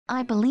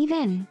I believe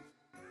in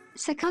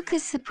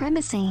Sakaka's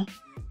supremacy.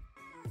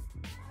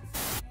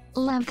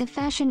 Love the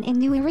fashion in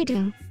new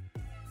Iridu.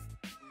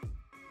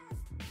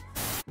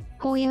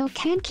 Hoyo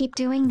can't keep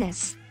doing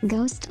this.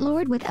 Ghost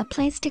Lord with a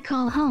place to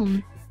call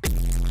home.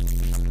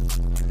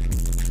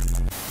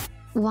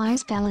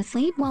 Wise fell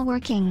asleep while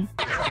working.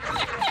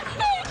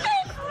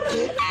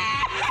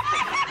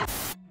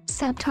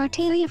 Sub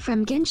Tartaglia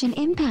from Genshin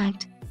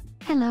Impact.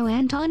 Hello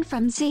Anton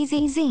from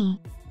ZZZ.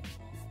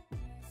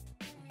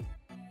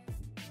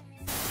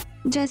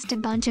 Just a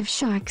bunch of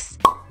sharks.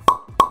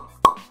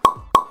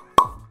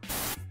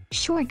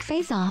 Shark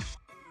face off.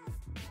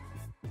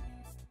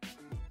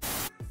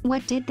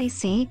 What did they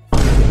say?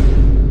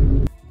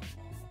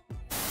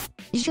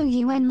 Zhou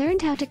Yuan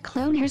learned how to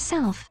clone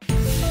herself.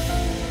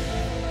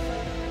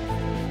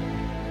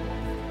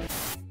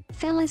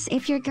 Fellas,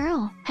 if your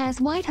girl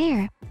has white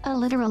hair, a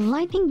literal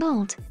lightning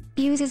bolt,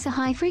 uses a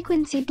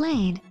high-frequency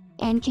blade,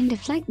 and can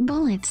deflect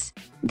bullets,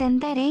 then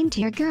that ain't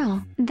your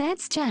girl,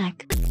 that's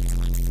Jack.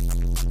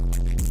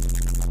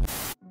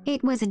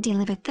 It was a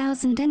deal of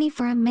 1,000 eni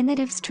for a minute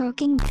of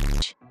stroking,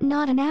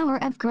 not an hour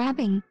of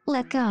grabbing.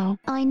 Let go.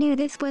 I knew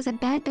this was a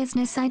bad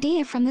business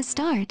idea from the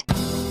start.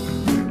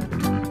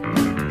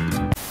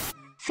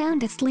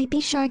 Found a sleepy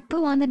shark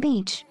boo on the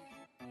beach.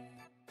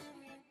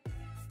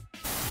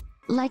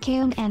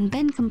 Lycaon and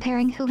Ben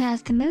comparing who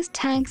has the most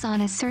tags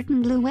on a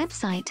certain blue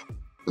website.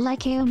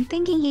 Lycaon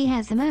thinking he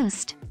has the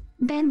most.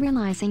 Ben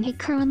realizing he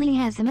currently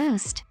has the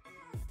most.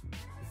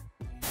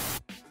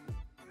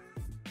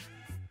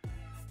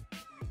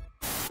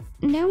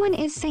 No one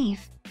is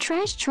safe.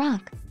 Trash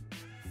truck.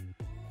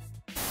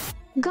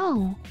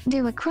 Go.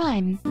 Do a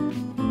crime.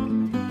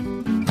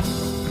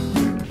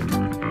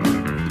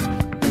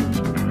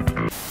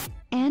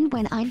 And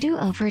when I do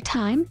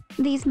overtime,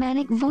 these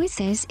manic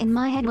voices in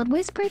my head would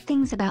whisper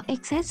things about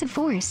excessive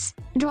force,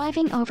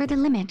 driving over the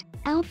limit,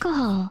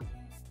 alcohol.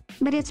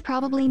 But it's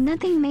probably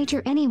nothing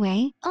major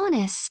anyway,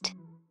 honest.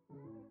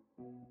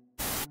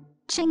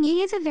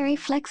 Cheng-Yi is a very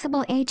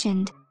flexible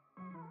agent.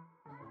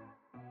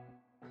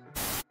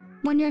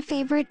 When your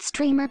favorite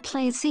streamer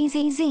plays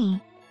ZZZ,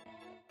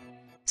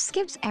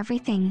 skips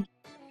everything.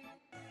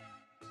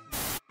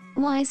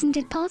 Why isn't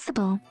it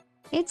possible?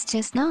 It's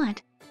just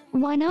not.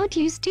 Why not,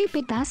 you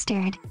stupid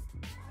bastard?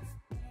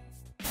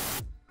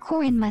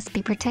 Corin must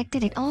be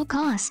protected at all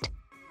cost.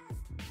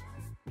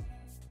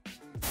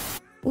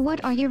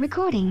 What are you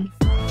recording?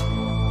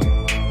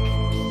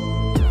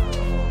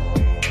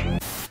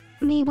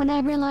 Me when I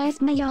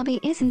realized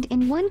Miyabi isn't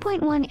in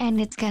 1.1 and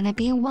it's gonna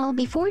be a while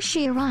before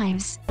she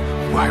arrives.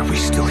 Why are we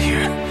still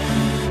here?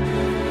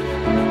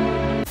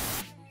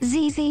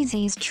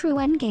 ZZZ's true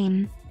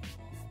endgame.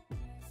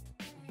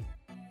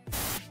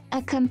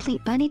 A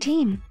complete bunny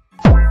team.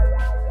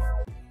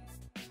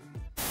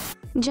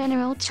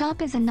 General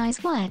Chop is a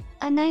nice what?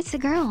 A nice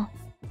girl.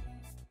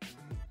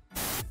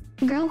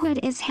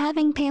 Girlhood is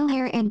having pale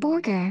hair and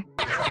burger.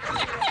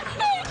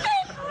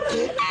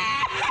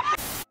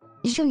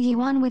 Zhou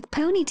Yuan with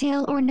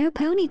ponytail or no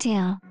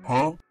ponytail.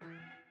 Huh?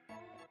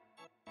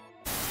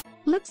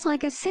 Looks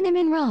like a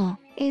cinnamon roll.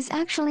 Is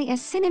actually a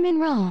cinnamon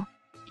roll.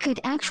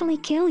 Could actually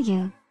kill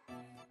you.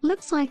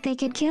 Looks like they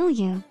could kill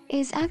you.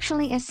 Is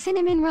actually a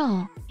cinnamon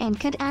roll. And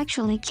could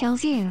actually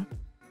kills you.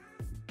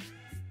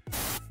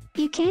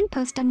 You can't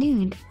post a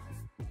nude.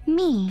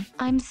 Me,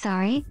 I'm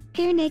sorry.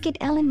 Here naked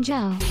Ellen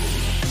Joe.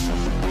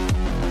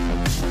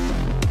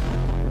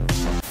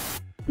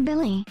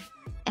 Billy.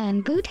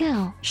 And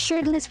Bootel,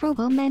 shirtless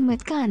robo-men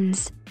with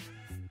guns.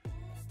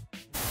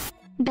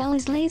 Belle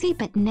is lazy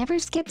but never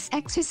skips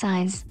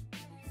exercise.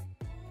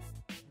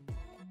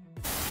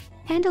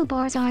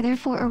 Handlebars are there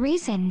for a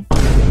reason.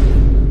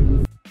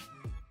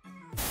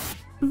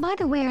 By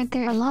the way, aren't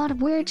there a lot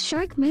of weird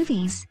shark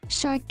movies?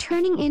 Shark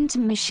turning into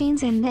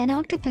machines and then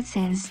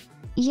octopuses.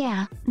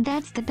 Yeah,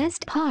 that's the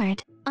best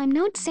part. I'm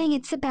not saying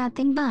it's a bad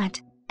thing,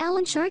 but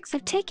Allen sharks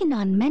have taken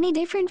on many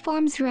different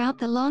forms throughout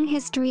the long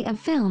history of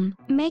film,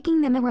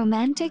 making them a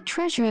romantic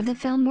treasure of the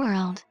film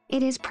world.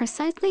 It is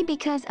precisely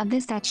because of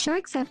this that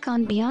sharks have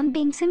gone beyond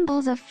being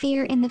symbols of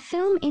fear in the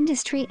film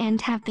industry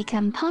and have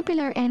become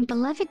popular and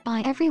beloved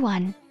by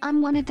everyone.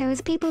 I'm one of those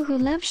people who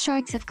love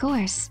sharks, of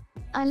course.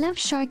 I love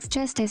sharks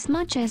just as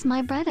much as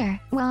my brother.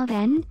 Well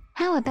then,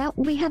 how about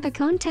we have a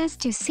contest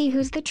to see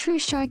who's the true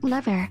shark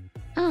lover?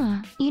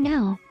 You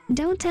know,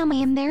 don't tell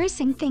me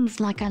embarrassing things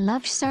like I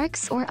love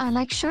sharks or I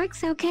like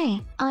sharks,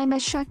 okay? I'm a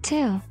shark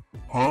too.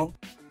 Huh?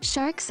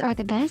 Sharks are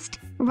the best,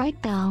 right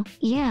Belle?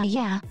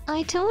 Yeah,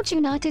 I told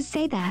you not to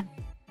say that.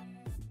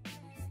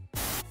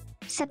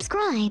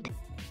 Subscribe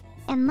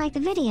and like the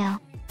video.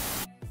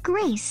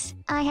 Grace,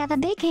 I have a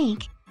big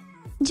cake.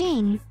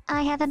 Jane,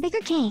 I have a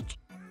bigger cake.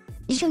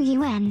 Zhou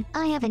Yuan,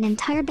 I have an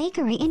entire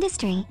bakery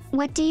industry.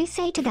 What do you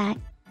say to that?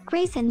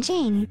 Grace and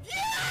Jane.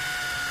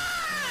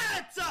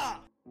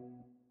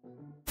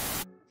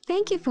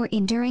 Thank you for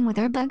enduring with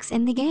our bugs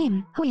in the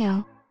game.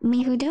 Hoyo,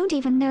 me who don't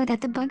even know that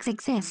the bugs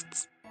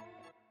exists.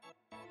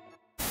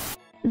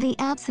 The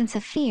absence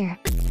of fear.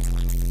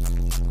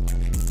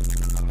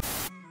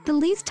 The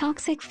least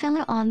toxic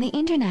fella on the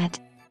internet.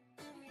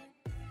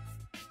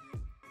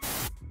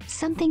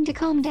 something to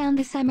calm down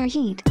the summer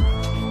heat.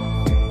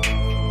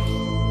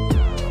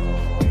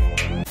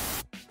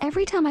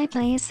 Every time I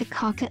play as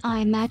Sakaka, I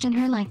imagine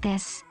her like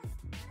this.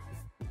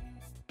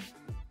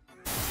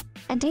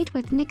 A date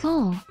with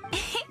Nicole.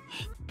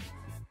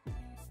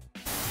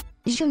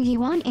 Zhu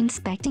Yuan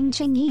inspecting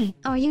Jingyi.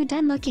 Are you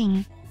done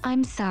looking?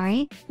 I'm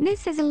sorry,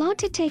 this is a lot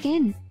to take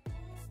in.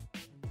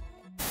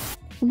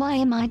 Why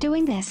am I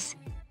doing this?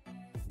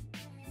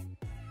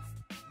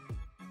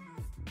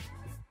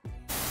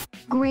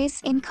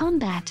 Grace in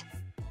combat.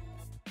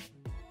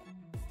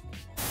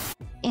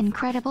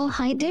 Incredible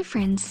height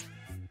difference.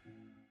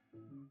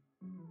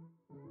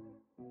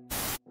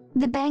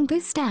 The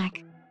bamboo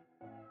stack.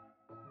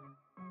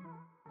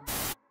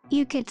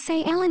 You could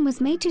say Ellen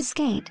was made to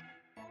skate.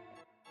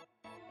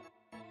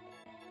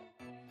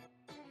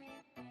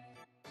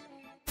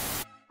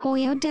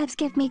 Hoyo devs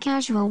give me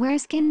casual wear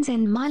skins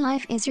and my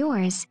life is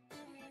yours.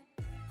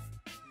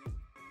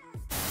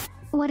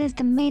 What is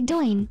the maid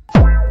doing?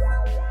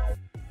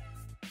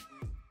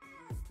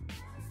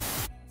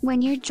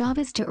 When your job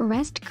is to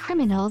arrest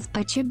criminals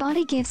but your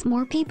body gives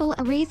more people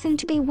a reason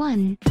to be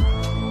one.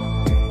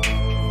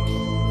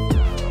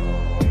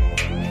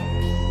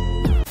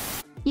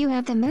 You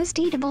have the most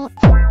eatable.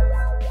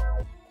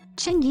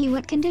 Chengyi,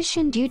 what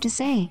conditioned you to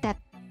say that?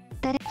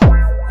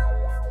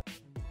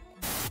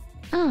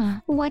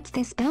 What's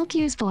this belt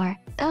used for?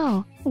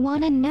 Oh,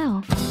 wanna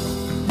know.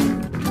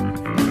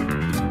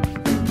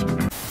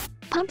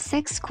 Pump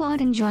 6 squad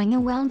enjoying a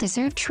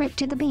well-deserved trip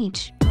to the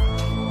beach.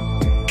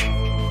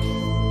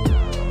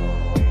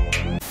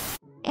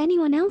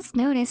 Anyone else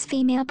notice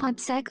female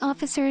PubSec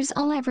officers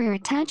all over your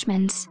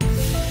attachments?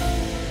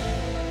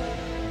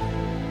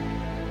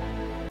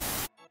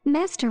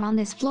 Master on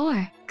this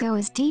floor, go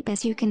as deep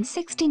as you can.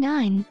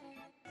 69.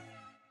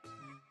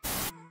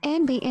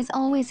 Ambi is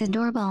always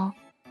adorable.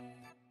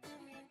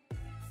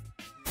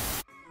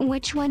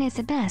 Which one is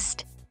the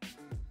best?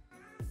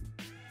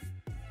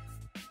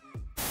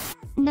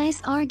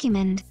 Nice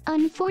argument.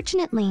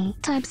 Unfortunately,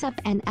 types up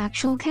an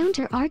actual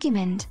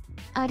counter-argument.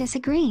 I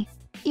disagree.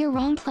 You're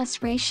wrong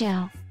plus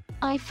ratio.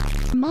 I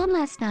f***ed mom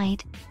last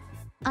night.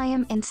 I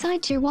am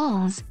inside your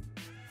walls.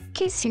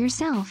 Kiss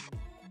yourself.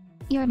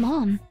 Your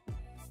mom.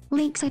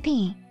 Leaks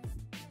IP.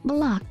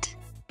 Blocked.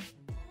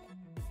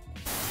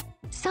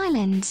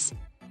 Silence.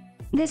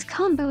 This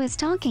combo is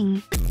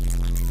talking.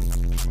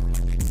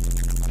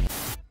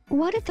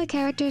 What if the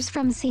characters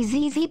from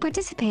CZZ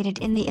participated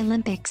in the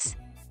Olympics?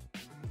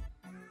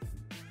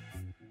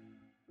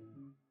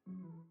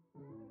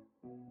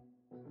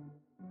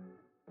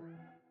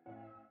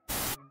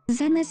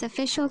 Zenless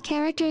official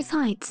characters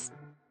heights.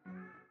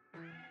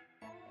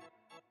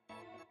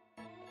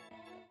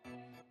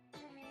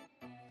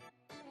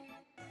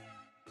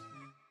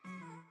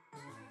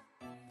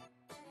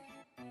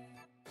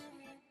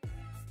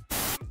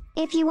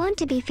 If you want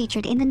to be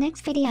featured in the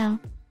next video,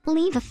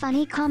 leave a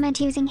funny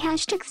comment using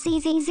hashtag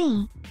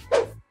CZZ.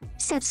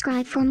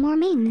 Subscribe for more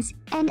memes,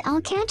 and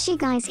I'll catch you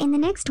guys in the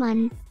next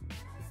one.